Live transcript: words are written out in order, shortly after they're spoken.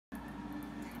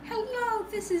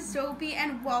this is Zobie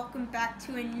and welcome back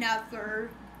to another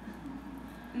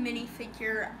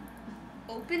minifigure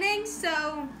opening.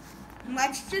 So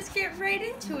let's just get right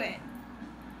into it.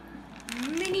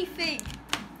 Minifig.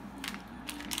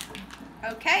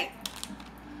 Okay,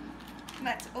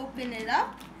 let's open it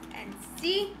up and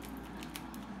see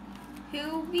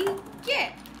who we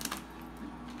get.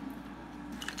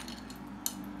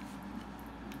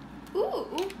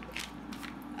 Ooh,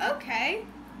 okay.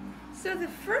 So the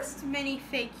first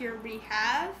minifigure we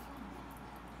have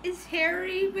is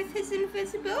Harry with his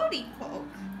invisibility cloak.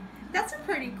 That's a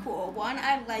pretty cool one.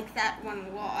 I like that one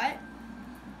a lot.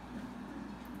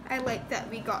 I like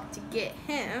that we got to get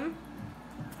him.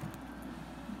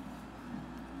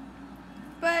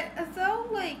 But although,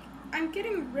 I'm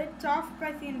getting ripped off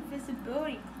by the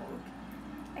invisibility cloak,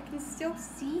 I can still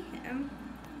see him.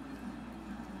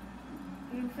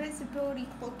 The invisibility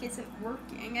cloak isn't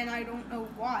working, and I don't know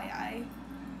why.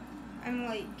 I'm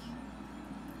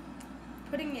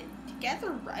putting it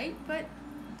together right, but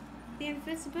the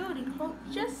invisibility cloak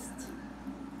just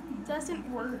doesn't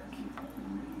work.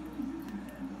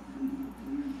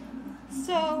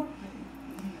 So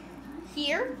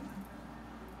here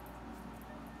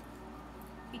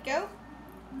we go.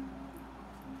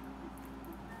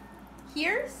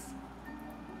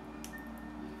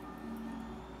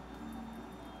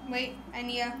 Wait, I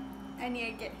need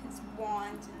to get his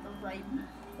wand in the right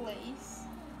place.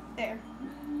 There.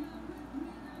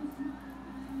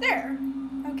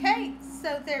 Okay,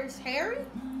 so there's Harry.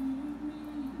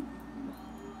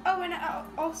 Oh, and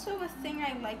also a thing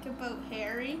I like about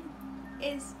Harry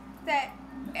is that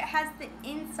it has the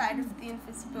inside of the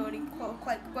invisibility cloak,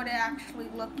 like what it actually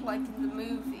looked like in the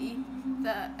movie,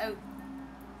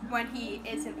 when he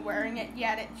isn't wearing it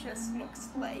yet. It just looks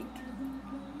like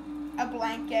a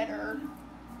blanket or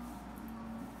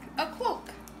a cloak.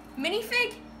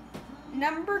 Minifig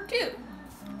number 2.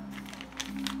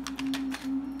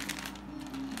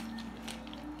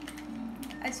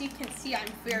 As you can see,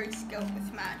 I'm very skilled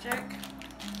with magic.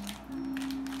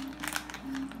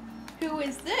 Who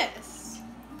is this?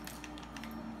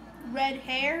 Red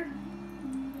hair,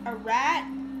 a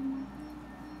rat,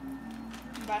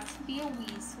 must be a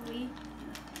Weasley.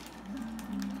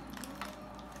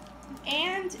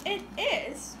 And it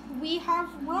is. We have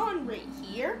Ron right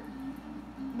here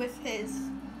with his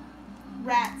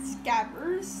rat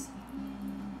scabbers.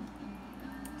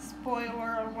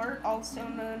 Spoiler alert, also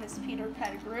known as Peter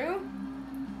Pettigrew.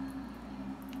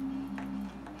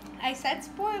 I said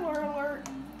spoiler alert.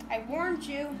 I warned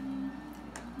you.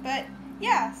 But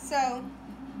yeah, so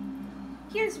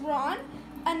here's Ron.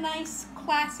 A nice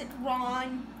classic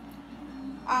Ron.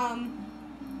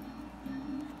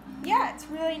 Yeah, it's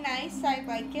really nice. I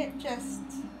like it. Just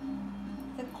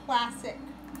the classic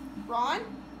Ron.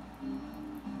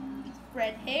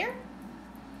 Red hair.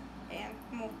 And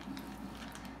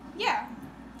yeah.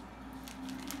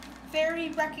 Very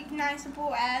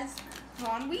recognizable as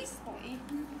Ron Weasley.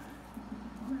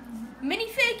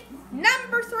 Minifig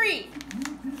number 3.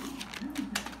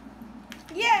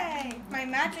 Yay! My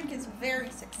magic is very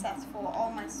successful.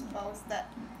 All my spells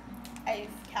that I've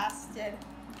casted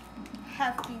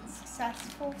have been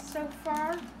successful so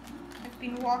far. I've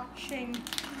been watching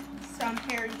some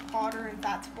Harry Potter, and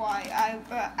that's why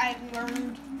I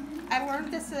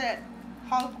learned this at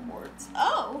Hogwarts.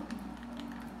 Oh,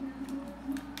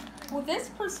 well, this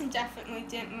person definitely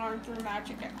didn't learn their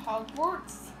magic at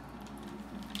Hogwarts.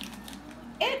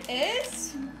 It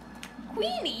is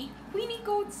Queenie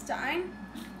Goldstein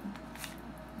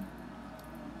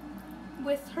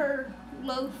with her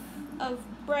loaf of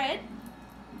bread.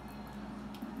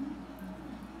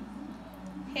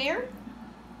 Hair,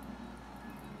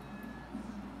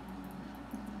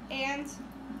 and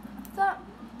that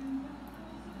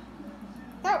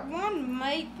one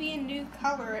might be a new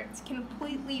color. It's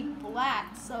completely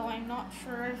black, so I'm not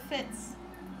sure if it's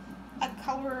a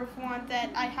color of one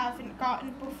that I haven't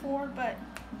gotten before, but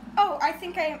oh, I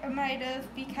think I might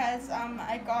have, because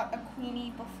I got a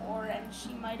Queenie before and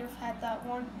she might have had that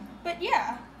one. But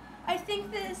yeah, I think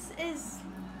this is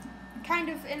kind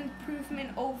of an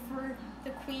improvement over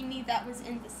the Queenie that was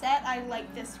in the set. I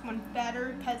like this one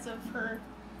better because of her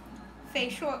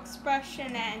facial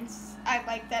expression, and I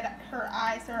like that her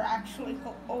eyes are actually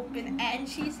open and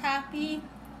she's happy,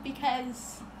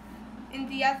 because in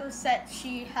the other set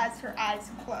she has her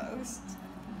eyes closed.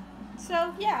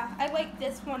 So yeah, I like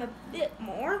this one a bit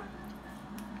more.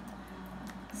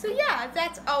 So yeah,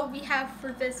 that's all we have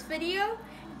for this video,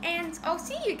 and I'll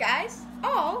see you guys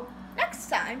all next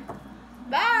time.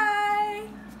 Bye!